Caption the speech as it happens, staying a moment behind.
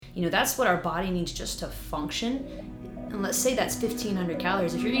that's what our body needs just to function. And let's say that's 1,500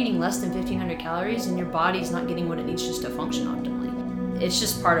 calories. If you're eating less than 1,500 calories and your body's not getting what it needs just to function optimally, it's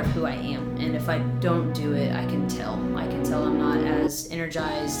just part of who I am. And if I don't do it, I can tell. I'm not as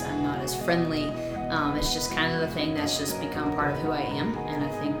energized, I'm not as friendly. It's just kind of the thing that's just become part of who I am. And I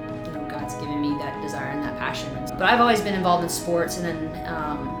think God's given me that desire and that passion. But I've always been involved in sports, and then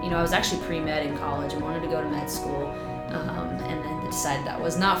I was actually pre-med in college and wanted to go to med school, and then decided that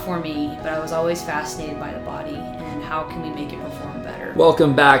was not for me. But I was always fascinated by the body and how can we make it perform better.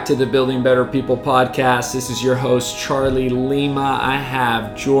 Welcome back to the Building Better People podcast. This is your host, Charlie Lima. I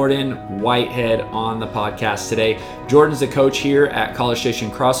have Jordan Whitehead on the podcast today. Jordan's a coach here at College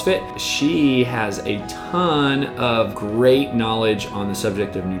Station CrossFit. She has a ton of great knowledge on the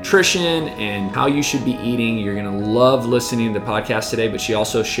subject of nutrition and how you should be eating. You're going to love listening to the podcast today, but she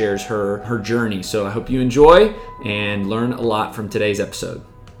also shares her journey. So I hope you enjoy and learn a lot from today's episode.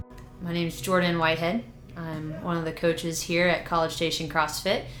 My name is Jordan Whitehead. I'm one of the coaches here at College Station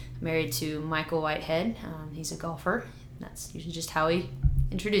CrossFit, married to Michael Whitehead. He's a golfer. That's usually just how he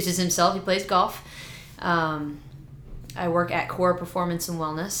introduces himself. He plays golf. I work at Core Performance and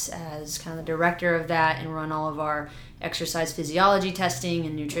Wellness as kind of the director of that and run all of our exercise physiology testing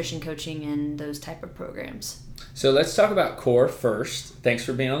and nutrition coaching and those type of programs. So let's talk about Core first. Thanks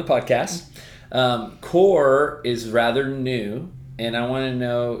for being on the podcast. Core is rather new. And I want to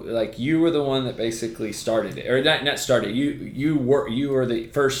know, like, you were the one that basically started it, or not started. You were the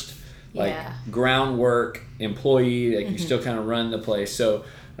first groundwork employee. Like, you still kind of run the place. So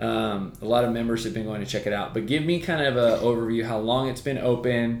a lot of members have been going to check it out. But give me kind of an overview how long it's been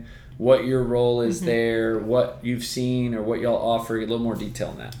open, what your role is there, what you've seen, or what y'all offer. A little more detail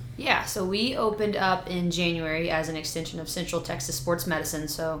on that. Yeah. So we opened up in January as an extension of Central Texas Sports Medicine.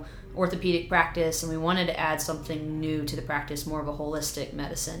 So orthopedic practice, and we wanted to add something new to the practice, more of a holistic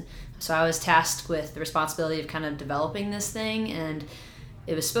medicine. So I was tasked with the responsibility of kind of developing this thing, and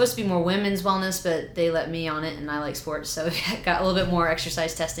it was supposed to be more women's wellness, but they let me on it, and I like sports, so I got a little bit more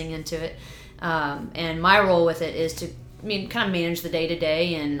exercise testing into it. And my role with it is to kind of manage the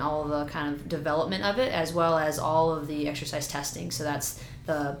day-to-day and all the kind of development of it, as well as all of the exercise testing. So that's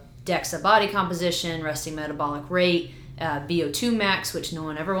the DEXA body composition, resting metabolic rate, VO2 max, which no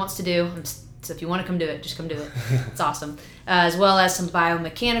one ever wants to do. So if you want to come do it, just come do it. It's awesome. As well as some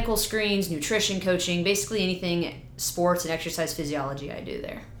biomechanical screens, nutrition coaching, basically anything sports and exercise physiology I do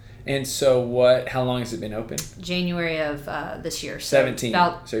there. And so how long has it been open? January of this year. So 17.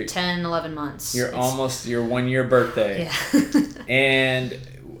 About 10, 11 months. Almost your 1 year birthday. Yeah. And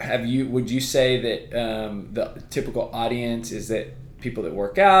would you say that the typical audience, is that people that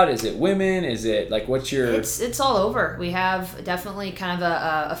work out? Is it women? Is it like, what's your... It's all over. We have definitely kind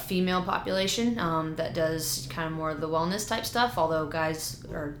of a female population that does kind of more of the wellness type stuff, although guys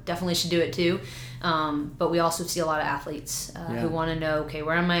definitely should do it too. But we also see a lot of athletes who want to know, okay,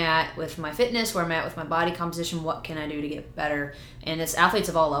 where am I at with my fitness? Where am I at with my body composition? What can I do to get better? And it's athletes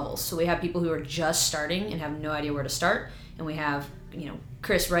of all levels. So we have people who are just starting and have no idea where to start. And we have,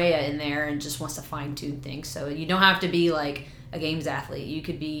 Chris Rea in there and just wants to fine tune things. So you don't have to be like a games athlete. You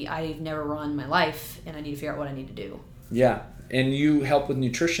could be, I've never run in my life and I need to figure out what I need to do. Yeah. And you help with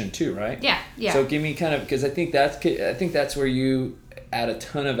nutrition too, right? Yeah. So give me because I think that's where you add a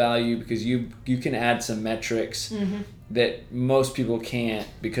ton of value, because you can add some metrics that most people can't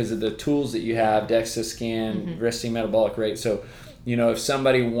because of the tools that you have, DEXA scan, resting metabolic rate. So, if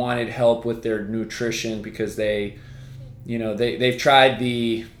somebody wanted help with their nutrition because they've tried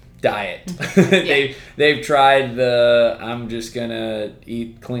the diet. They've tried the I'm just gonna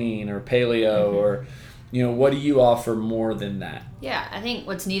eat clean or paleo or what do you offer more than that? Yeah, I think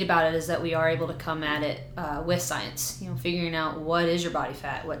what's neat about it is that we are able to come at it with science, figuring out what is your body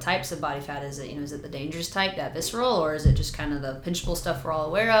fat, what types of body fat is it, is it the dangerous type, that visceral, or is it just kind of the pinchable stuff we're all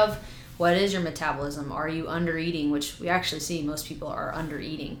aware of? What is your metabolism? Are you under eating? Which we actually see most people are under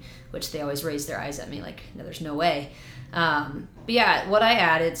eating, which they always raise their eyes at me like, no, there's no way. But yeah, what I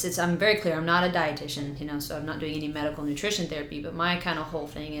add, I'm very clear. I'm not a dietitian, so I'm not doing any medical nutrition therapy, but my kind of whole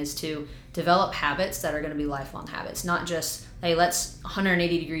thing is to develop habits that are going to be lifelong habits, not just, hey, let's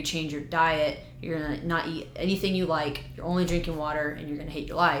 180 degree change your diet. You're going to not eat anything you like. You're only drinking water and you're going to hate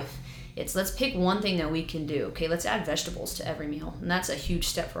your life. It's let's pick one thing that we can do. Okay, let's add vegetables to every meal. And that's a huge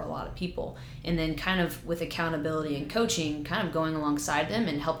step for a lot of people. And then kind of with accountability and coaching, kind of going alongside them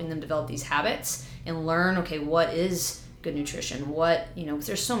and helping them develop these habits and learn, okay, what is good nutrition? What, because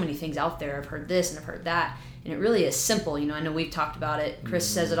there's so many things out there. I've heard this and I've heard that. And it really is simple. I know we've talked about it. Chris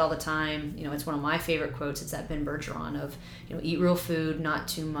says it all the time. It's one of my favorite quotes. It's that Ben Bergeron of, eat real food, not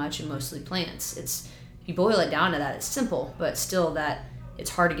too much, and mostly plants. You boil it down to that. It's simple, but still that it's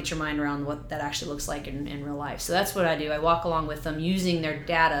hard to get your mind around what that actually looks like in real life. So that's what I do. I walk along with them using their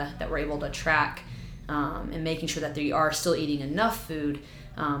data that we're able to track, and making sure that they are still eating enough food,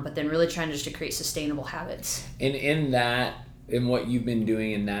 but then really trying just to create sustainable habits. And in what you've been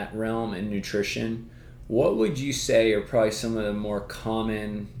doing in that realm in nutrition, what would you say are probably some of the more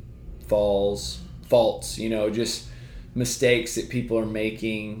common faults, just mistakes that people are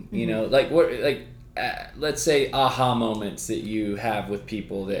making, let's say aha moments that you have with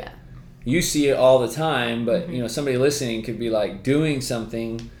people that you see it all the time, but somebody listening could be like doing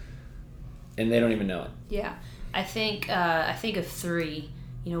something and they don't even know it. Yeah. I think of three.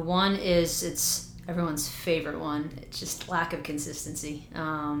 One is, it's everyone's favorite one. It's just lack of consistency.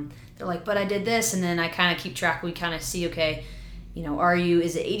 They're like, but I did this, and then I kind of keep track. We kind of see, okay,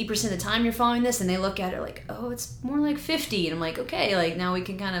 is it 80% of the time you're following this? And they look at it like, oh, it's more like 50. And I'm like, okay, like now we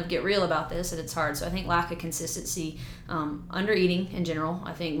can kind of get real about this, and it's hard. So I think lack of consistency, under eating in general.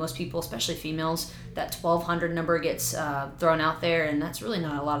 I think most people, especially females, that 1,200 number gets thrown out there, and that's really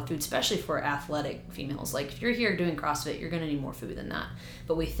not a lot of food, especially for athletic females. Like if you're here doing CrossFit, you're going to need more food than that.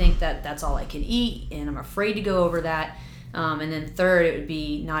 But we think that that's all I can eat, and I'm afraid to go over that. And then third, it would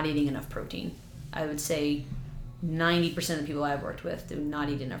be not eating enough protein. I would say 90% of the people I've worked with do not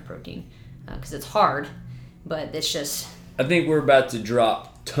eat enough protein, because it's hard, but it's just... I think we're about to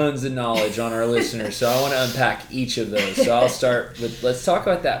drop tons of knowledge on our listeners, so I want to unpack each of those. So I'll start with, let's talk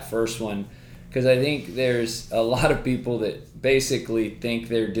about that first one, because I think there's a lot of people that basically think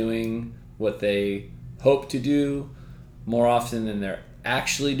they're doing what they hope to do more often than they're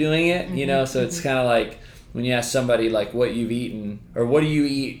actually doing it, so it's kind of like when you ask somebody like what you've eaten or what do you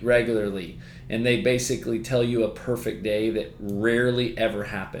eat regularly, and they basically tell you a perfect day that rarely ever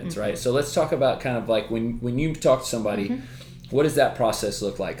happens, right? So let's talk about kind of like when you talk to somebody, what does that process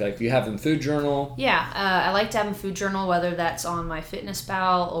look like? Like, do you have them food journal? Yeah, I like to have them food journal, whether that's on my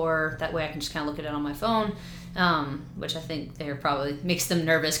FitnessPal or that way I can just kind of look at it on my phone, which I think they're probably makes them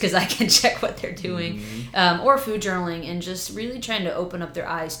nervous because I can check what they're doing, or food journaling, and just really trying to open up their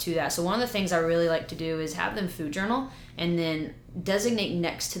eyes to that. So one of the things I really like to do is have them food journal and then designate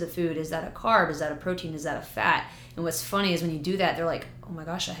next to the food, is that a carb, is that a protein, is that a fat? And what's funny is when you do that, they're like, oh my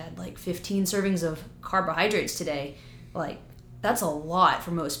gosh, I had like 15 servings of carbohydrates today. Like, that's a lot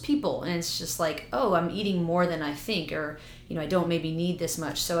for most people. And it's just like, oh, I'm eating more than I think, or I don't maybe need this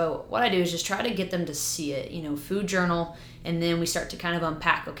much. So what I do is just try to get them to see it, food journal, and then we start to kind of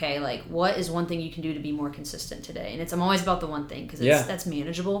unpack, okay, like what is one thing you can do to be more consistent today? And I'm always about the one thing, because that's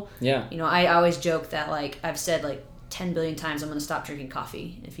manageable. Yeah. I always joke that, like, I've said like 10 billion times I'm going to stop drinking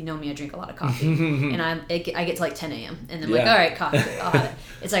coffee. If you know me, I drink a lot of coffee. And I get to like 10 a.m. and I'm like, all right, coffee, I'll have it.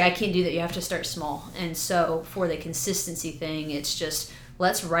 It's like, I can't do that. You have to start small. And so for the consistency thing, it's just,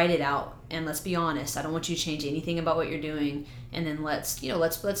 let's write it out and let's be honest. I don't want you to change anything about what you're doing. And then let's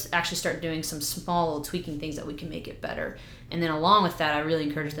actually start doing some small little tweaking things that we can make it better. And then along with that, I really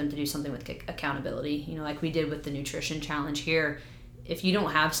encourage them to do something with accountability. Like we did with the nutrition challenge here. If you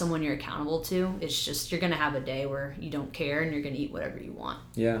don't have someone you're accountable to, it's just, you're going to have a day where you don't care and you're going to eat whatever you want.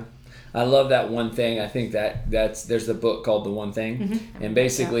 Yeah. I love that one thing. I think there's a book called The One Thing. And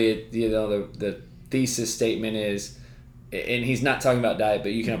basically, the thesis statement is, and he's not talking about diet,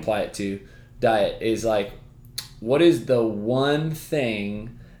 but you can apply it to diet, is like, what is the one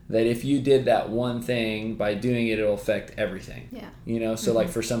thing that if you did that one thing, by doing it, it'll affect everything? Yeah. So like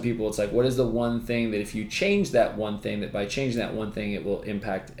for some people, it's like, what is the one thing that if you change that one thing, that by changing that one thing, it will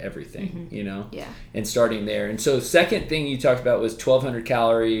impact everything, Yeah. And starting there. And so second thing you talked about was 1,200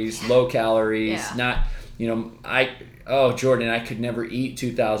 calories, low calories, not, Jordan, I could never eat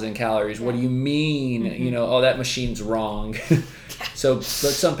 2,000 calories. What do you mean? That machine's wrong. So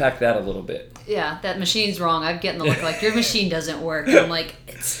let's unpack that a little bit. Yeah, that machine's wrong. I'm getting the look like your machine doesn't work. And I'm like,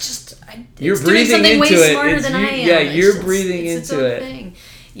 it's just, you're it's breathing doing something into way it. smarter than I am. Yeah, you're breathing it's into its it. own thing.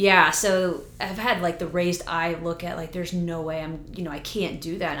 Yeah, so I've had like the raised eye look at, like, there's no way I can't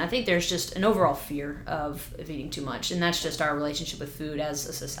do that. And I think there's just an overall fear of eating too much. And that's just our relationship with food as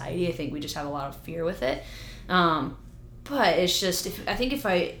a society. I think we just have a lot of fear with it. But it's just, if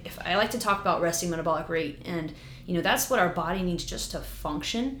I like to talk about resting metabolic rate, and that's what our body needs just to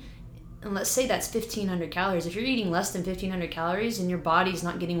function. And let's say that's 1,500 calories. If you're eating less than 1,500 calories, and your body's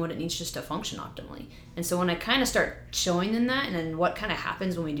not getting what it needs just to function optimally. And so when I kind of start showing them that, and then what kind of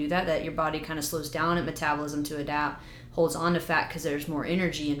happens when we do that your body kind of slows down at metabolism to adapt, holds on to fat because there's more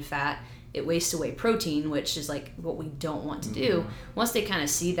energy in fat. It wastes away protein, which is like what we don't want to do. Once they kind of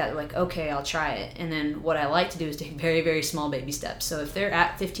see that, they're like, okay, I'll try it. And then what I like to do is take very, very small baby steps. So if they're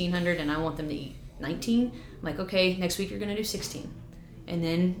at 1,500 and I want them to eat 19, I'm like, okay, next week you're going to do 16. And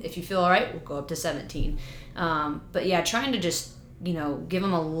then if you feel all right, we'll go up to 17. But yeah, trying to just give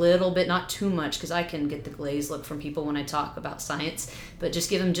them a little bit, not too much, because I can get the glazed look from people when I talk about science, but just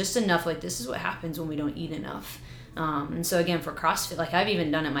give them just enough, like, this is what happens when we don't eat enough. And so again, for CrossFit, like, I've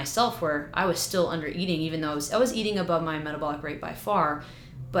even done it myself where I was still under eating, even though I was eating above my metabolic rate by far,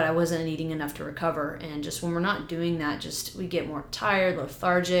 but I wasn't eating enough to recover. And just when we're not doing that, just we get more tired,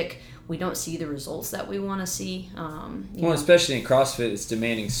 lethargic. We don't see the results that we want to see. Especially in CrossFit, it's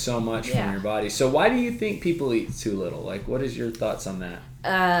demanding so much from your body. So why do you think people eat too little? Like, what is your thoughts on that?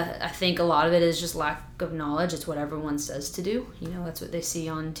 I think a lot of it is just lack of knowledge. It's what everyone says to do. That's what they see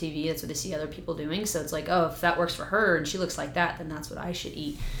on TV. That's what they see other people doing. So it's like, oh, if that works for her and she looks like that, then that's what I should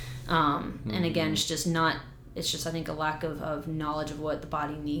eat. And again, it's just, I think, a lack of knowledge of what the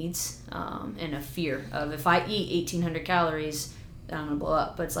body needs, and a fear of, if I eat 1,800 calories, I'm going to blow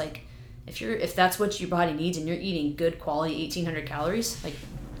up. But it's like, if that's what your body needs and you're eating good quality 1,800 calories, like,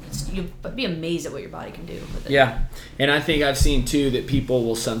 you'll be amazed at what your body can do with it. Yeah. And I think I've seen too that people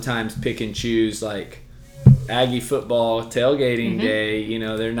will sometimes pick and choose, like, Aggie football tailgating day,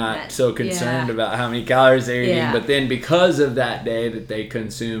 they're not so concerned about how many calories they're eating, but then because of that day that they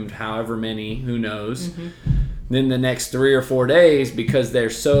consumed however many, who knows, then the next 3 or 4 days, because they're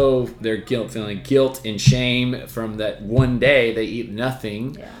feeling guilt and shame from that one day, they eat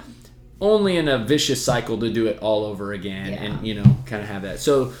nothing. Only in a vicious cycle to do it all over again, and kind of have that.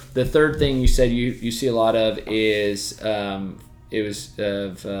 So the third thing you said you see a lot of is protein.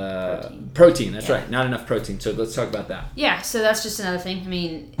 That's right, not enough protein. So let's talk about that. Yeah, so that's just another thing. I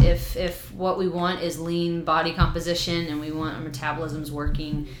mean, if what we want is lean body composition and we want our metabolisms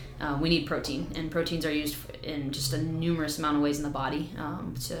working, we need protein, and proteins are used in just a numerous amount of ways in the body,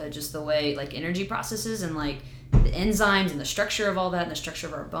 to just the way, like, energy processes and, like, the enzymes and the structure of all that and the structure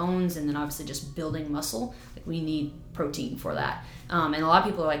of our bones, and then obviously just building muscle. Like, we need protein for that. And a lot of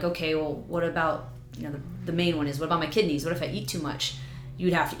people are like, okay, well, what about, the main one is, what about my kidneys? What if I eat too much?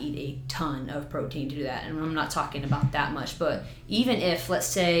 You'd have to eat a ton of protein to do that, and I'm not talking about that much. But even if, let's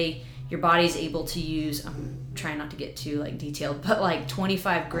say, your body's able to use, I'm trying not to get too, like, detailed, but like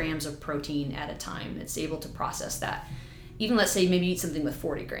 25 grams of protein at a time, it's able to process that. Even, let's say, maybe you eat something with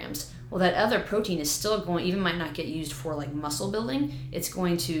 40 grams. Well, that other protein is still might not get used for, like, muscle building. It's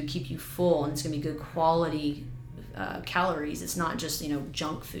going to keep you full, and it's going to be good quality calories. It's not just,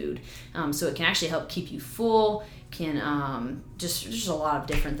 junk food. So it can actually help keep you full, can just a lot of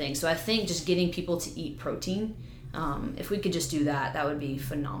different things. So I think just getting people to eat protein, if we could just do that, that would be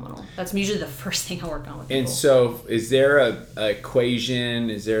phenomenal. That's usually the first thing I work on with people. And so is there a equation?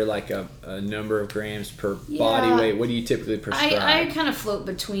 Is there, like, a number of grams per body weight? What do you typically prescribe? I kind of float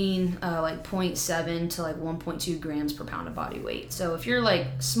between like 0.7 to like 1.2 grams per pound of body weight. So if you're, like,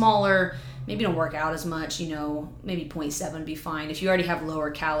 smaller, maybe don't work out as much, maybe 0.7 would be fine. If you already have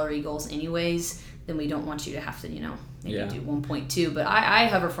lower calorie goals anyways, then we don't want you to have to, maybe do 1.2. But I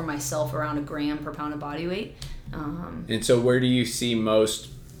hover for myself around a gram per pound of body weight. And so where do you see most,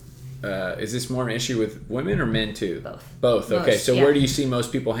 is this more an issue with women or men too? Both. Okay. So where do you see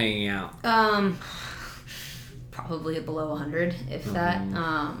most people hanging out? Probably below 100, if that.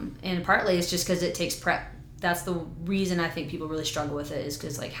 And partly it's just because it takes prep. That's the reason I think people really struggle with it, is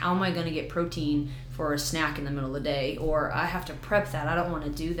because, like, how am I going to get protein for a snack in the middle of the day? Or I have to prep that. I don't want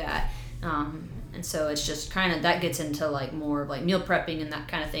to do that. And so it's just kind of, that gets into, like, more of, like, meal prepping and that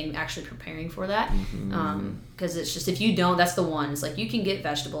kind of thing, actually preparing for that. Because it's just, if you don't, that's the one. It's like, you can get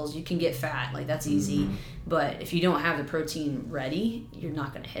vegetables, you can get fat, like, that's easy. But if you don't have the protein ready, you're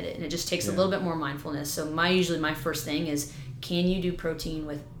not going to hit it. And it just takes a little bit more mindfulness. So usually my first thing is, can you do protein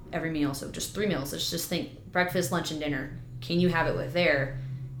with every meal? So just 3 meals. Let's just think breakfast, lunch, and dinner. Can you have it with there?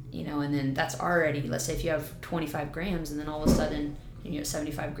 And then that's already, let's say if you have 25 grams and then all of a sudden you get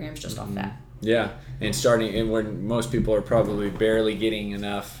 75 grams just off that. Yeah, and when most people are probably barely getting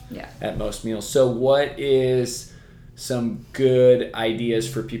enough at most meals. So what is some good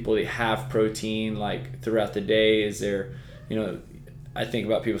ideas for people that have protein, like, throughout the day? Is there, I think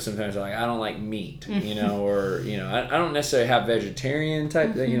about people sometimes are like, I don't like meat, or, I don't necessarily have vegetarian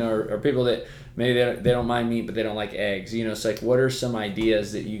type, or people that maybe they don't mind meat, but they don't like eggs. It's like, what are some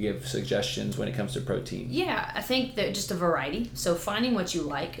ideas that you give suggestions when it comes to protein? Yeah, I think that just a variety. So finding what you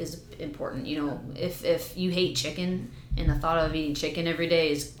like is important. If you hate chicken and the thought of eating chicken every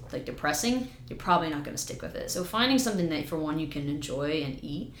day is, like, depressing, you're probably not going to stick with it. So finding something that, for one, you can enjoy and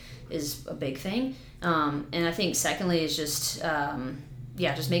eat is a big thing. And I think secondly is just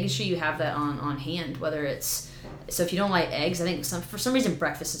making sure you have that on hand, whether it's, so if you don't like eggs, I think for some reason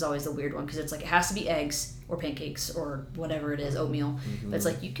breakfast is always the weird one, because it's like, it has to be eggs or pancakes or whatever it is, oatmeal. But it's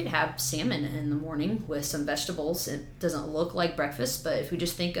like, you could have salmon in the morning with some vegetables. It doesn't look like breakfast, but if we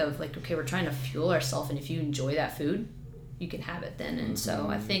just think of, like, okay, we're trying to fuel ourselves, and if you enjoy that food, you can have it then. And so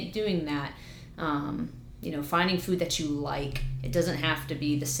I think doing that, finding food that you like. It doesn't have to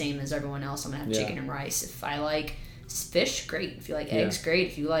be the same as everyone else. I'm gonna have chicken and rice. If I like fish, great. If you like eggs, great.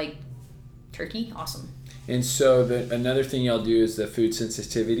 If you like turkey, awesome. And so another thing y'all do is the food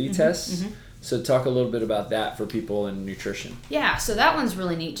sensitivity tests. So talk a little bit about that for people in nutrition. Yeah, so that one's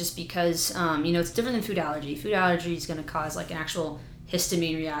really neat just because, it's different than food allergy. Food allergy is going to cause like an actual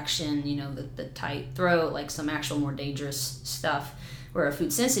histamine reaction, the tight throat, like some actual more dangerous stuff. Where a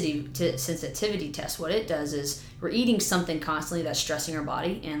food sensitivity test, what it does is we're eating something constantly that's stressing our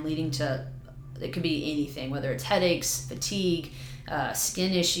body and leading to, it could be anything, whether it's headaches, fatigue,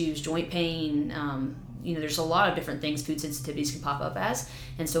 skin issues, joint pain, there's a lot of different things food sensitivities can pop up as.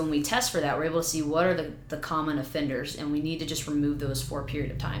 And so when we test for that, we're able to see what are the common offenders, and we need to just remove those for a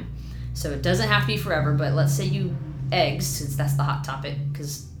period of time. So it doesn't have to be forever, but let's say eggs, since that's the hot topic,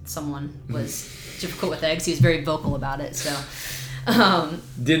 because someone was difficult with eggs. He was very vocal about it, so...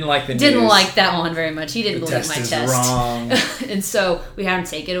 didn't like the news. Didn't like that one very much. He didn't believe my test. Wrong. And so we had him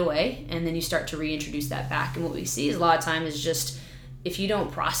take it away, and then you start to reintroduce that back. And what we see is a lot of time is just, if you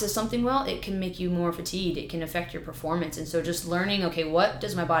don't process something well, it can make you more fatigued. It can affect your performance. And so just learning, okay, what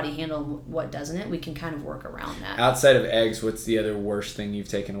does my body handle, what doesn't it? We can kind of work around that. Outside of eggs, what's the other worst thing you've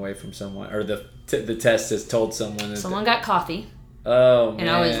taken away from someone, or the test has told someone? Someone got coffee. Oh, man. And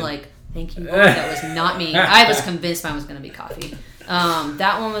I was like, thank you, Lord, that was not me. I was convinced mine was going to be coffee.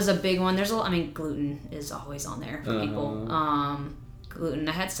 That one was a big one. There's gluten is always on there for people. Gluten.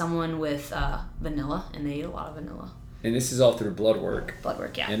 I had someone with vanilla, and they ate a lot of vanilla. And this is all through blood work. Blood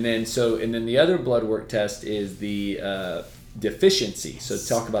work, yeah. And then the other blood work test is the deficiency. So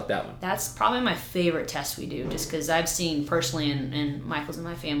talk about that one. That's probably my favorite test we do, just because I've seen personally in Michael's and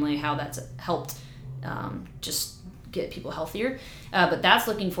my family how that's helped just get people healthier. But that's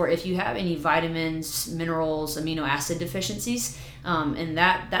looking for if you have any vitamins, minerals, amino acid deficiencies. And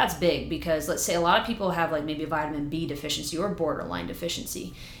that's big, because let's say a lot of people have like maybe a vitamin B deficiency or borderline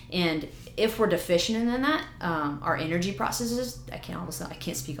deficiency. And if we're deficient in that, our energy processes, I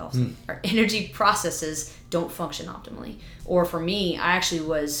can't speak all of a sudden. Our energy processes don't function optimally. Or for me, I actually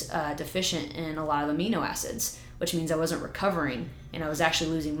was deficient in a lot of amino acids, which means I wasn't recovering, and I was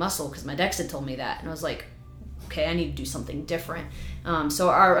actually losing muscle because my DEXA told me that. And I was like, okay, I need to do something different.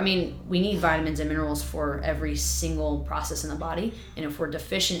 We need vitamins and minerals for every single process in the body. And if we're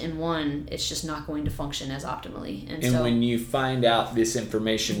deficient in one, it's just not going to function as optimally. And when you find out this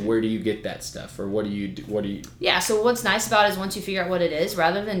information, where do you get that stuff? Or what do you do? Yeah, so what's nice about it is once you figure out what it is,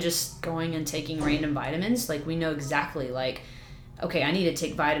 rather than just going and taking random vitamins, like we know exactly like, okay, I need to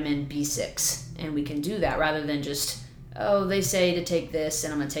take vitamin B6, and we can do that rather than just, oh, they say to take this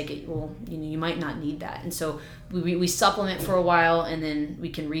and I'm going to take it. Well, you might not need that. And so we supplement for a while, and then we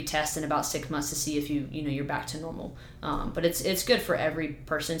can retest in about 6 months to see if you're back to normal. But it's good for every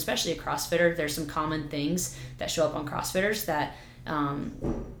person, especially a CrossFitter. There's some common things that show up on CrossFitters that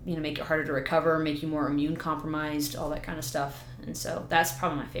make it harder to recover, make you more immune compromised, all that kind of stuff. And so that's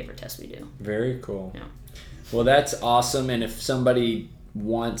probably my favorite test we do. Very cool. Yeah. Well, that's awesome. And if somebody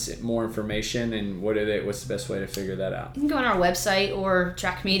wants more information, and what's the best way to figure that out? You can go on our website or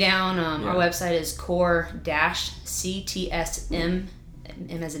track me down. Our website is core-ctsm,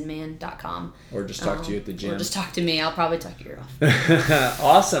 M as in man.com. Or just talk to you at the gym. Or just talk to me. I'll probably talk your ear off.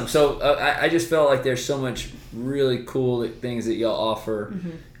 Awesome. So I just felt like there's so much really cool things that y'all offer,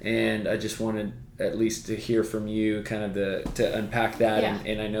 and I just wanted at least to hear from you kind of to unpack that. Yeah.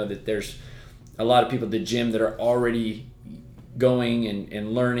 And I know that there's a lot of people at the gym that are already going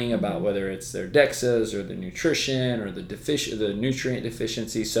and learning about whether it's their DEXAs or the nutrition or the nutrient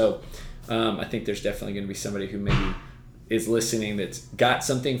deficiency. So I think there's definitely going to be somebody who maybe is listening that's got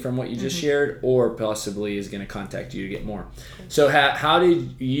something from what you just shared, or possibly is going to contact you to get more. So how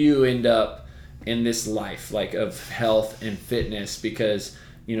did you end up in this life like of health and fitness? Because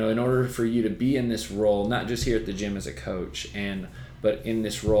in order for you to be in this role, not just here at the gym as a coach, but in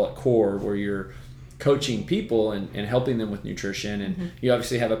this role at Core where you're coaching people and helping them with nutrition, and you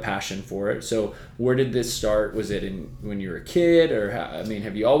obviously have a passion for it. So where did this start? Was it when you were a kid, or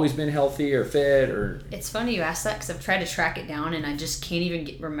have you always been healthy or fit? Or it's funny you ask that, because I've tried to track it down and I just can't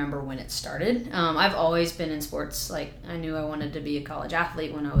even remember when it started. I've always been in sports. Like I knew I wanted to be a college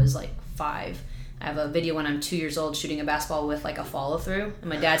athlete when I was like 5. I have a video when I'm 2 years old shooting a basketball with like a follow through, and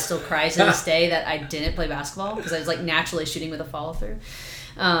my dad still cries to this day that I didn't play basketball because I was like naturally shooting with a follow through.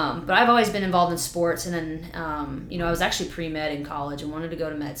 But I've always been involved in sports, and then I was actually pre-med in college and wanted to go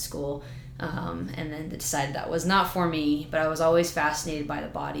to med school, and then decided that was not for me. But I was always fascinated by the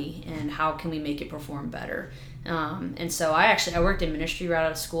body and how can we make it perform better. And so I worked in ministry right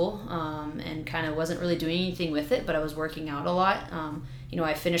out of school, and kind of wasn't really doing anything with it, but I was working out a lot.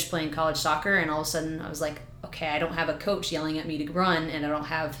 I finished playing college soccer, and all of a sudden I was like, okay, I don't have a coach yelling at me to run, and I don't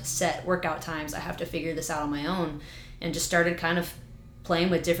have set workout times. I have to figure this out on my own, and just started kind of playing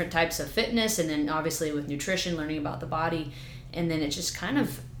with different types of fitness, and then obviously with nutrition, learning about the body. And then it's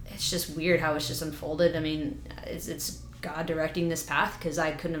just weird how it's just unfolded. I mean, it's God directing this path, because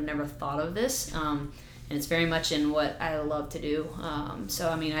I couldn't have never thought of this. And it's very much in what I love to do. I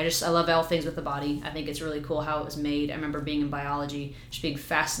love all things with the body. I think it's really cool how it was made. I remember being in biology, just being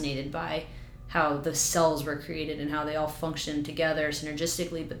fascinated by how the cells were created and how they all function together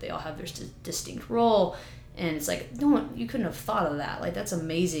synergistically, but they all have their distinct role. And it's like, no, you couldn't have thought of that. Like, that's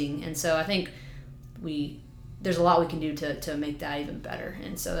amazing. And so I think there's a lot we can do to make that even better.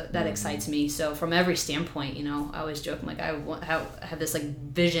 And so that excites me. So from every standpoint, I always joke, I'm like, I have this like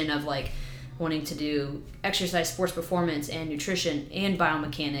vision of like wanting to do exercise, sports performance, and nutrition and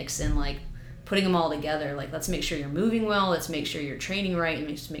biomechanics, and like putting them all together. Like, let's make sure you're moving well, let's make sure you're training right, and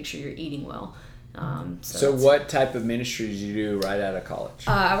let's make sure you're eating well. So what type of ministry did you do right out of college?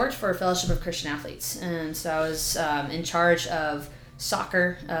 I worked for a Fellowship of Christian Athletes, and so I was in charge of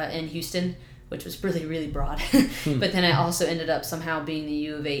soccer in Houston, which was really, really broad. But then I also ended up somehow being the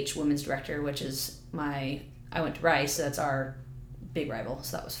U of H women's director, which is I went to Rice, so that's our big rival,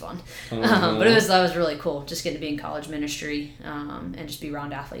 so that was fun. But that was really cool, just getting to be in college ministry, and just be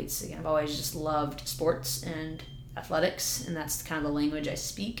around athletes. Again, I've always just loved sports and athletics, and that's kind of the language I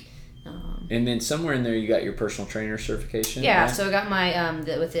speak. And then somewhere in there you got your personal trainer certification? Yeah, right? So I got my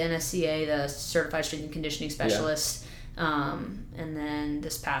with the NSCA, the Certified Strength and Conditioning Specialist. And then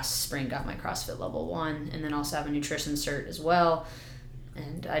this past spring got my CrossFit Level 1, and then also have a nutrition cert as well.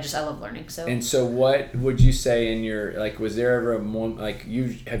 And I love learning. So what would you say in your, like, was there ever a moment, like,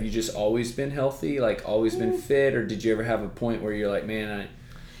 have you just always been healthy, like always been fit, or did you ever have a point where you're like, man,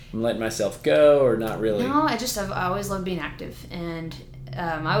 I'm letting myself go, or not really? No, I always loved being active. And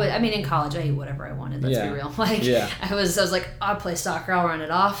in college I ate whatever I wanted, let's be real. I was like, I'll play soccer, I'll run it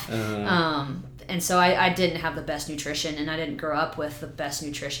off. And so I didn't have the best nutrition, and I didn't grow up with the best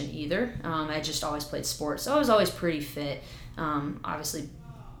nutrition either. I just always played sports, so I was always pretty fit. Obviously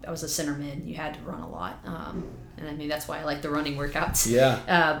I was a center mid, you had to run a lot, and I mean that's why I like the running workouts.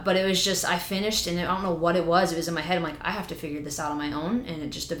 But it was just, I finished, and I don't know what it was in my head. I'm like, I have to figure this out on my own, and it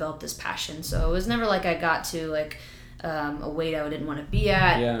just developed this passion. So it was never like I got to like a weight I didn't want to be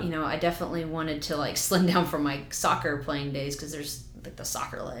at. I definitely wanted to like slim down from my soccer playing days, because there's like the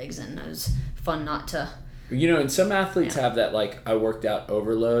soccer legs, and it was fun not to. And some athletes have that, like, I worked out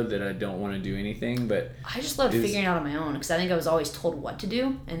overload that I don't want to do anything, but I just loved figuring it out on my own, because I think I was always told what to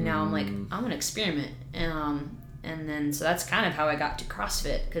do, and now I'm like, I'm going to experiment. And then, so that's kind of how I got to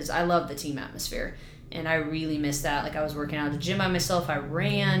CrossFit, because I love the team atmosphere, and I really miss that. Like, I was working out at the gym by myself, I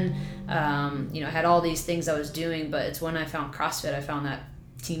ran, I had all these things I was doing, but it's when I found CrossFit, I found that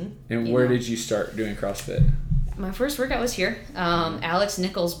team. And where did you start doing CrossFit? My first workout was here. Alex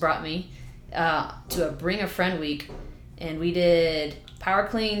Nichols brought me to a Bring a Friend week, and we did power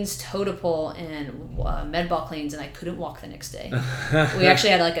cleans, toe to pull, and med ball cleans, and I couldn't walk the next day. We actually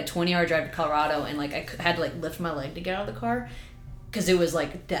had like a 20-hour drive to Colorado, and like I had to like lift my leg to get out of the car, because it was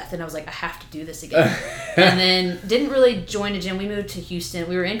like death, and I was like, I have to do this again. And then didn't really join a gym. We moved to Houston.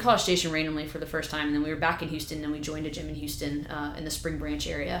 We were in College Station randomly for the first time, and then we were back in Houston, and we joined a gym in Houston in the Spring Branch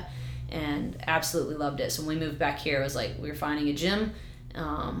area, and absolutely loved it. So when we moved back here, it was like we were finding a gym.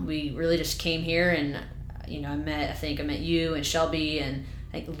 We really just came here, and I met you and Shelby, and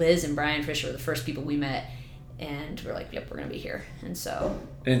I think Liz and Brian Fisher were the first people we met, and we're like, yep, we're gonna be here. And so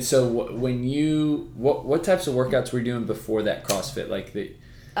when what types of workouts were you doing before that CrossFit, like the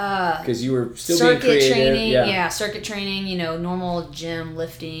because you were still being creative? Training, circuit training, normal gym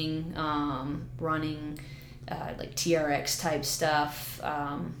lifting, running, like TRX type stuff.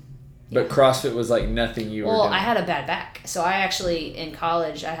 But CrossFit was like nothing you were doing. Well, I had a bad back. So I actually, in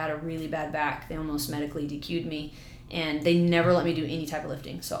college, I had a really bad back. They almost medically DQ'd me, and they never let me do any type of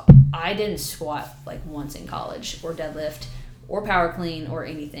lifting. So I didn't squat like once in college, or deadlift, or power clean, or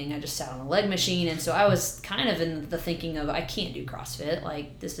anything. I just sat on a leg machine, and so I was kind of in the thinking of, I can't do CrossFit.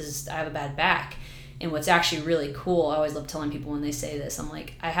 Like, I have a bad back. And what's actually really cool, I always love telling people when they say this, I'm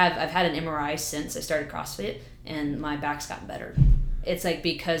like, I've had an MRI since I started CrossFit, and my back's gotten better. it's like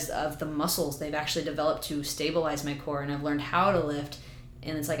because of the muscles they've actually developed to stabilize my core, and I've learned how to lift,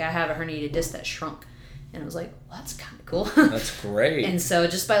 and it's like I have a herniated disc that shrunk, and I was like, well, that's kind of cool. That's great. And so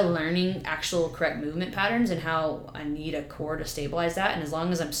just by learning actual correct movement patterns and how I need a core to stabilize that, and as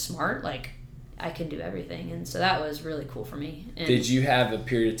long as I'm smart, like I can do everything. And so that was really cool for me. And did you have a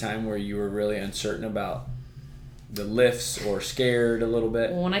period of time where you were really uncertain about the lifts or scared a little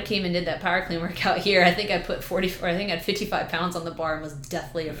bit? Well, when I came and did that power clean workout here, I think I put I had 55 pounds on the bar and was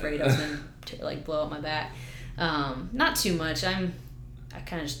deathly afraid I was going to like blow up my back. Not too much. I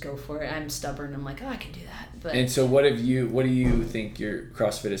kind of just go for it. I'm stubborn. I'm like, oh, I can do that. But and so what do you think your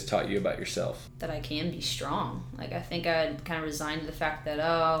CrossFit has taught you about yourself? That I can be strong. Like, I think I'd kind of resigned to the fact that,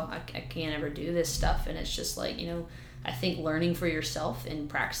 I can't ever do this stuff. And it's just like, I think learning for yourself and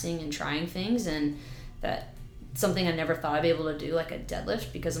practicing and trying things, and that something I never thought I'd be able to do, like a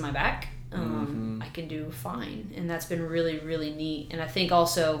deadlift, because of my back, I can do fine. And that's been really, really neat. And I think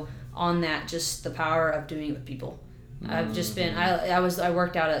also on that, just the power of doing it with people. I've just been, I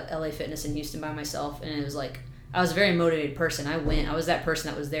worked out at LA Fitness in Houston by myself, and it was like, I was a very motivated person. I was that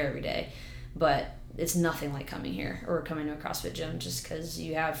person that was there every day, but it's nothing like coming here or coming to a CrossFit gym, just because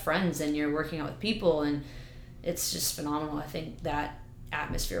you have friends and you're working out with people, and it's just phenomenal. I think that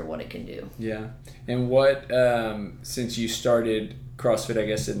atmosphere, what it can do. Yeah. And what, since you started CrossFit, I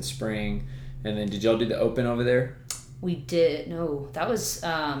guess in spring, and then did y'all do the open over there? We did. No, that was,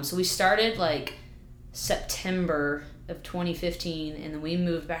 so we started like September of 2015, and then we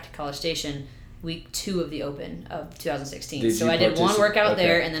moved back to College Station week 2 of the open of 2016. So I did one workout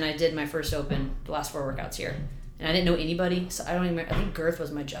there, and then I did my first open, the last 4 workouts here. And I didn't know anybody, so I think Girth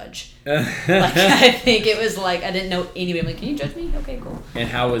was my judge. I think it was like, I didn't know anybody. I'm like, can you judge me? Okay, cool. And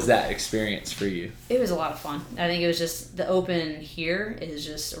how was that experience for you? It was a lot of fun. I think it was just, the open here is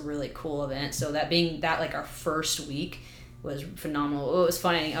just a really cool event. So that being that, like our first week was phenomenal. It was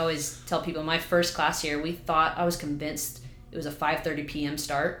funny. I always tell people, my first class here, I was convinced it was a 5:30 p.m.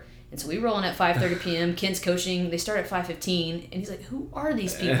 start. And so we roll in at 5:30 p.m. Ken's coaching. They start at 5:15. And he's like, who are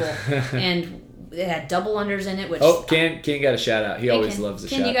these people? And it had double unders in it. Which Ken got a shout out. He always loves a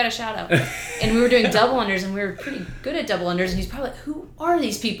shout out. Ken, you got a shout out. And we were doing double unders, and we were pretty good at double unders. And he's probably like, who are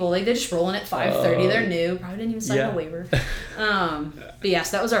these people? Like, they're just rolling at 5:30. They're new. Probably didn't even sign a waiver. But yeah,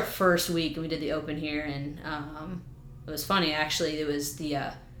 so that was our first week, and we did the open here. And it was funny, actually. It was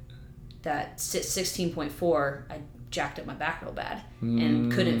that 16.4. I jacked up my back real bad and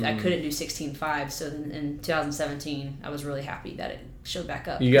couldn't do 16.5. So then in 2017, I was really happy that it showed back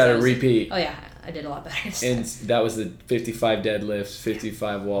up. You got to repeat. Oh yeah, I did a lot better. And that was the 55 deadlifts,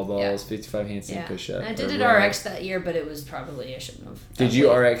 55 wall balls, 55 handstand push-ups. And I did it RX that year, but it was probably, I shouldn't have. Did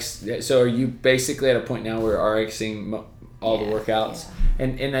you RX? So are you basically at a point now where RXing all the workouts? Yeah.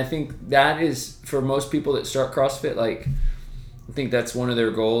 And I think that is, for most people that start CrossFit, like, I think that's one of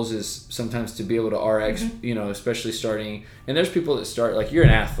their goals, is sometimes to be able to RX, especially starting. And there's people that start, like, you're an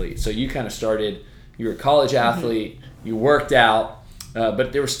athlete, so you kind of started, you're a college athlete, you worked out,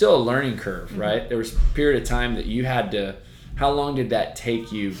 but there was still a learning curve, right? There was a period of time that you had to, how long did that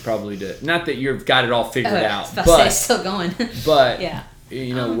take you probably to, not that you've got it all figured out, but it's still going. But,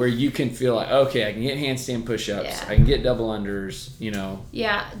 where you can feel like, okay, I can get handstand push-ups, I can get double unders,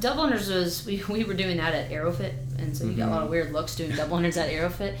 Yeah, double unders was, we were doing that at Aerofit, and so you got a lot of weird looks doing double unders at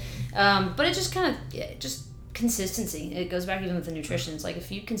Aerofit. But it just kind of, just consistency. It goes back even with the nutrition. It's like,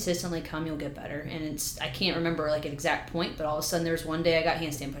 if you consistently come, you'll get better. And I can't remember like an exact point, but all of a sudden there was one day I got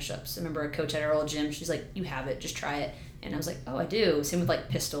handstand push-ups. I remember a coach at our old gym, she's like, you have it, just try it. And I was like, oh, I do. Same with like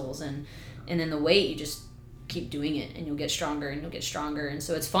pistols, and then the weight, you just keep doing it and you'll get stronger and you'll get stronger. And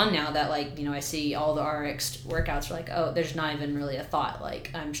so it's fun now that, like, I see all the RX workouts are like, oh, there's not even really a thought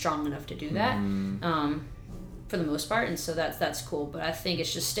like I'm strong enough to do that for the most part. And so that's cool. But I think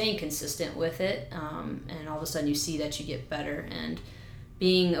it's just staying consistent with it, and all of a sudden you see that you get better, and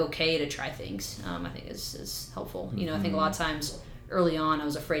being okay to try things, I think is helpful. I think a lot of times early on I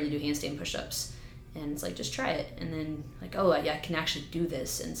was afraid to do handstand push-ups, and it's like, just try it, and then like, oh yeah, I can actually do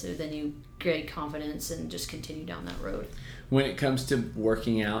this. And so then you create confidence and just continue down that road. When it comes to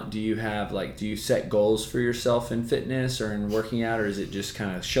working out, do you set goals for yourself in fitness or in working out, or is it just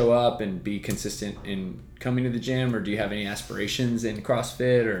kind of show up and be consistent in coming to the gym, or do you have any aspirations in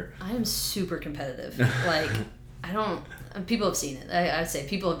CrossFit? Or I am super competitive. Like, people have seen it. I'd say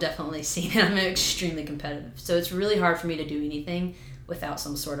people have definitely seen it. I'm extremely competitive. So it's really hard for me to do anything without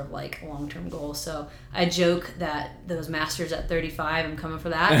some sort of like long-term goal. So I joke that those masters at 35, I'm coming for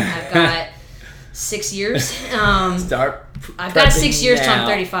that. I've got 6 years. I've got 6 years till I'm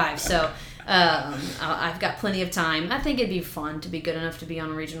 35. So I've got plenty of time. I think it'd be fun to be good enough to be on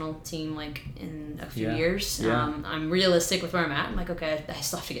a regional team like in a few years. Yeah. I'm realistic with where I'm at. I'm like, okay, I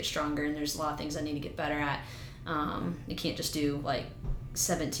still have to get stronger, and there's a lot of things I need to get better at. You can't just do like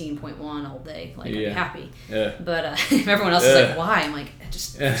 17.1 all day. Like, I'd be happy. But everyone else is like, why? I'm like,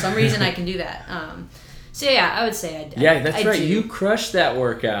 just for some reason I can do that. So yeah, I would say that's right. do. You crushed that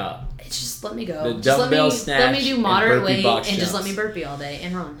workout. It's just let me go. The Just dumbbell snatch let me do moderate weight and jumps. just let me burpee all day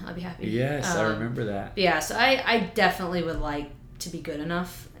and run. I'll be happy. Yes, I remember that. But yeah, so I definitely would like to be good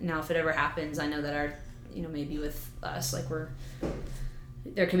enough. Now, if it ever happens, I know that our, maybe with us, like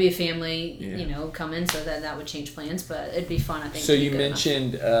there could be a family, coming, so that would change plans, but it'd be fun, I think. So you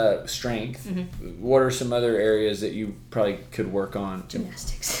mentioned strength. Mm-hmm. What are some other areas that you probably could work on?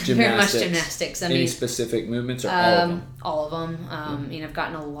 Gymnastics. Very much gymnastics. Any specific movements or all of them? All of them. I've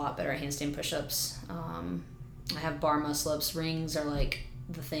gotten a lot better at handstand push-ups. I have bar muscle-ups. Rings are like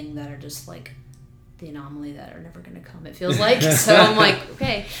the thing that are just like the anomaly that are never going to come, it feels like. So I'm like,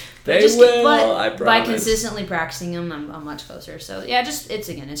 okay. But I promise. By consistently practicing them, I'm much closer. So yeah, it's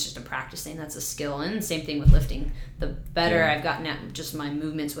just a practice thing. That's a skill. And same thing with lifting. The better I've gotten at just my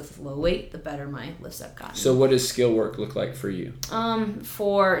movements with low weight, the better my lifts I've gotten. So what does skill work look like for you?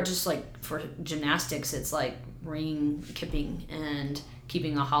 For gymnastics, it's like ring kipping and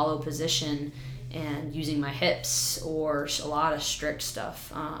keeping a hollow position and using my hips, or a lot of strict stuff,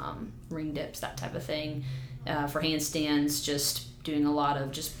 ring dips, that type of thing. For handstands, just doing a lot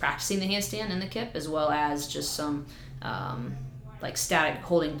of just practicing the handstand and the kip, as well as just some like static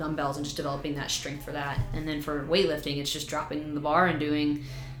holding dumbbells and just developing that strength for that. And then for weightlifting, it's just dropping the bar and doing,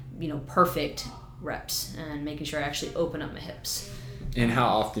 perfect reps and making sure I actually open up my hips. And how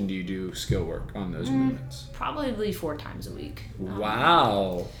often do you do skill work on those movements? Probably 4 times a week.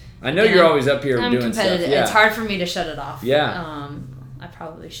 Wow. I know you're always up here doing competitive. stuff. Yeah. It's hard for me to shut it off. Yeah. I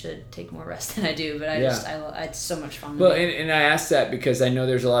probably should take more rest than I do, but it's so much fun. Well, and I ask that because I know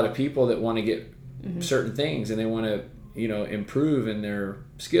there's a lot of people that want to get certain things and they want to, improve in their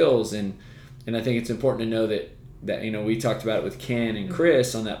skills, and I think it's important to know that we talked about it with Ken and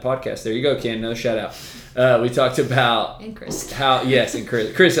Chris on that podcast. There you go, Ken. Another shout out. We talked about and Chris. And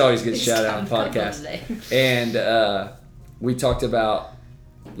Chris. Chris always gets shout out on podcasts. And we talked about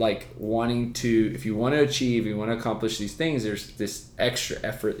like wanting to, if you want to achieve, you want to accomplish these things, there's this extra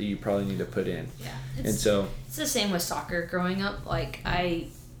effort that you probably need to put in. Yeah. It's the same with soccer growing up. Like I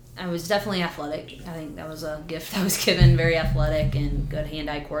was definitely athletic. I think that was a gift I was given, very athletic and good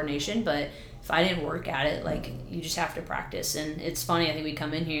hand-eye coordination. But if I didn't work at it, like, you just have to practice. And it's funny, I think we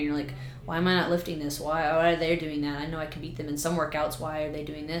come in here and you're like, why am I not lifting this? Why are they doing that? I know I can beat them in some workouts. Why are they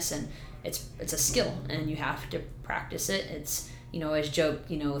doing this? And it's a skill, and you have to practice it. It's, I always joke,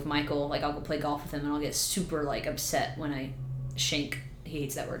 with Michael, like, I'll go play golf with him and I'll get super like upset when I shank. He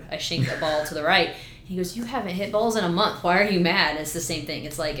hates that word. I shank the ball to the right. He goes, you haven't hit balls in a month. Why are you mad? It's the same thing.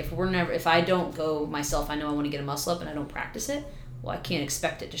 It's like, if I don't go myself, I know I want to get a muscle up and I don't practice it, well, I can't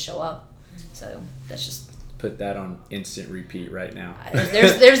expect it to show up. So that's just... Put that on instant repeat right now.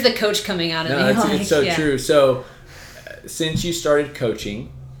 There's the coach coming out of me. It's so true. So since you started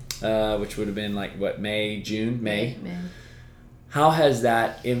coaching, which would have been like, what, May. How has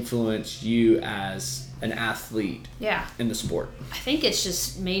that influenced you as an athlete in the sport? I think it's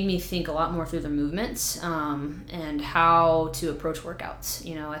just made me think a lot more through the movements and how to approach workouts.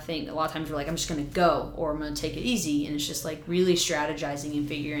 I think a lot of times we're like, I'm just going to go, or I'm going to take it easy. And it's just like really strategizing and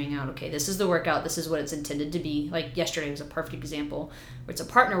figuring out, okay, this is the workout. This is what it's intended to be. Like yesterday was a perfect example where it's a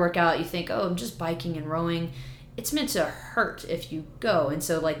partner workout. You think, oh, I'm just biking and rowing. It's meant to hurt if you go. And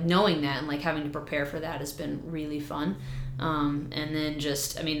so like knowing that and like having to prepare for that has been really fun. And then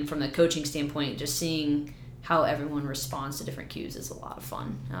just, from the coaching standpoint, just seeing how everyone responds to different cues is a lot of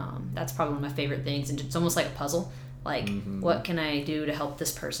fun. That's probably one of my favorite things. And it's almost like a puzzle. Like, what can I do to help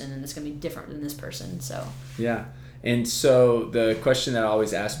this person? And it's going to be different than this person. So, yeah. And so the question that I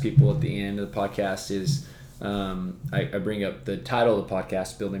always ask people at the end of the podcast is, I bring up the title of the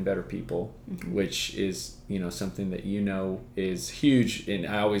podcast, Building Better People, which is, something that is huge. And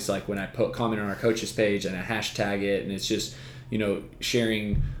I always like when I comment on our coaches page and I hashtag it, and it's just,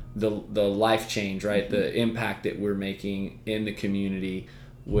 sharing the life change, right? The impact that we're making in the community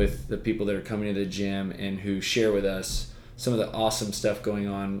with the people that are coming to the gym and who share with us some of the awesome stuff going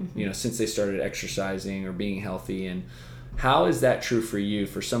on, since they started exercising or being healthy. And how is that true for you,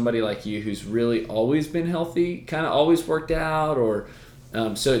 for somebody like you who's really always been healthy, kind of always worked out, or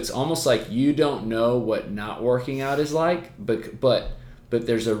so it's almost like you don't know what not working out is like, but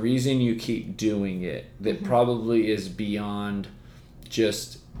there's a reason you keep doing it that probably is beyond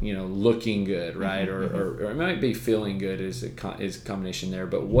just looking good, right? Or it might be feeling good is a combination there.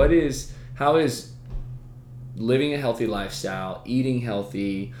 But how is living a healthy lifestyle, eating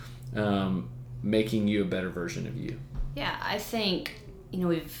healthy, making you a better version of you? Yeah, I think,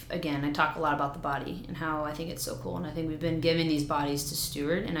 I talk a lot about the body and how I think it's so cool. And I think we've been given these bodies to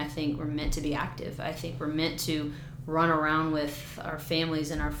steward, and I think we're meant to be active. I think we're meant to run around with our families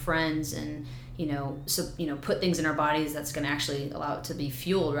and our friends and, put things in our bodies that's going to actually allow it to be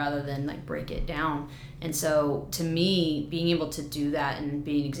fueled rather than like break it down. And so to me, being able to do that and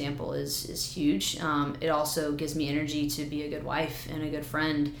be an example is huge. It also gives me energy to be a good wife and a good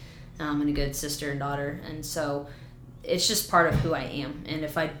friend, and a good sister and daughter. And so it's just part of who I am. And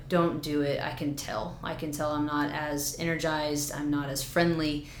if I don't do it, I can tell I'm not as energized. I'm not as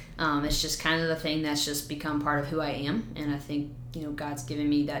friendly. It's just kind of the thing that's just become part of who I am. And I think, God's given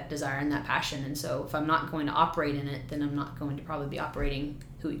me that desire and that passion. And so if I'm not going to operate in it, then I'm not going to probably be operating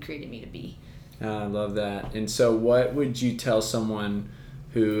who he created me to be. I love that. And so what would you tell someone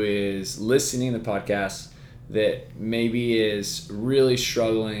who is listening to the podcast that maybe is really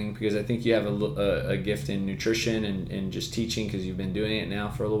struggling, because I think you have a gift in nutrition and just teaching because you've been doing it now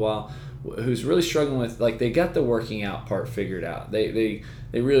for a little while, who's really struggling with, like, they got the working out part figured out. They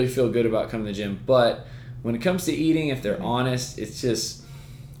really feel good about coming to the gym, but when it comes to eating, if they're honest,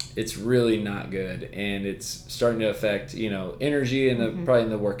 it's really not good, and it's starting to affect, energy and probably in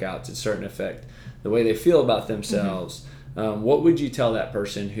the workouts. It's starting to affect the way they feel about themselves. What would you tell that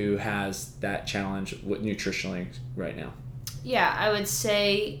person who has that challenge with nutritionally right now? Yeah, I would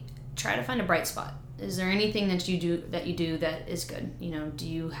say try to find a bright spot. Is there anything that you do that is good? Do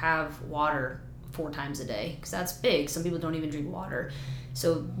you have water 4 times a day? Because that's big. Some people don't even drink water.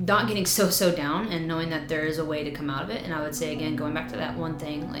 So not getting so down and knowing that there is a way to come out of it. And I would say, again, going back to that one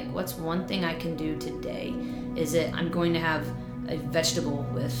thing, like, what's one thing I can do today? Is it I'm going to have a vegetable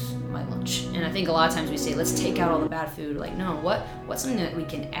with my lunch? And I think a lot of times we say, let's take out all the bad food. Like, no, what's something that we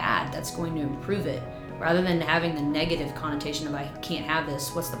can add that's going to improve it? Rather than having the negative connotation of I can't have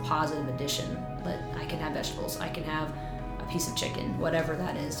this, what's the positive addition? I can have vegetables, I can have a piece of chicken, whatever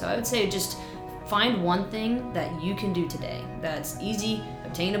that is. So I would say just find one thing that you can do today that's easy,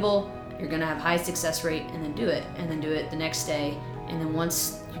 obtainable, you're going to have high success rate, and then do it the next day. And then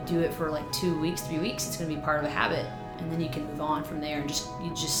once you do it for like 2 weeks, 3 weeks, it's going to be part of a habit. And then you can move on from there. And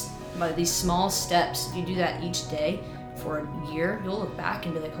just by these small steps, if you do that each day for a year, you'll look back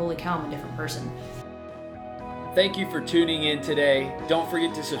and be like, holy cow, I'm a different person. Thank you for tuning in today. Don't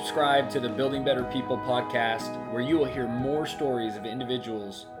forget to subscribe to the Building Better People podcast, where you will hear more stories of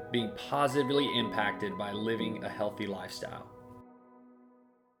individuals being positively impacted by living a healthy lifestyle.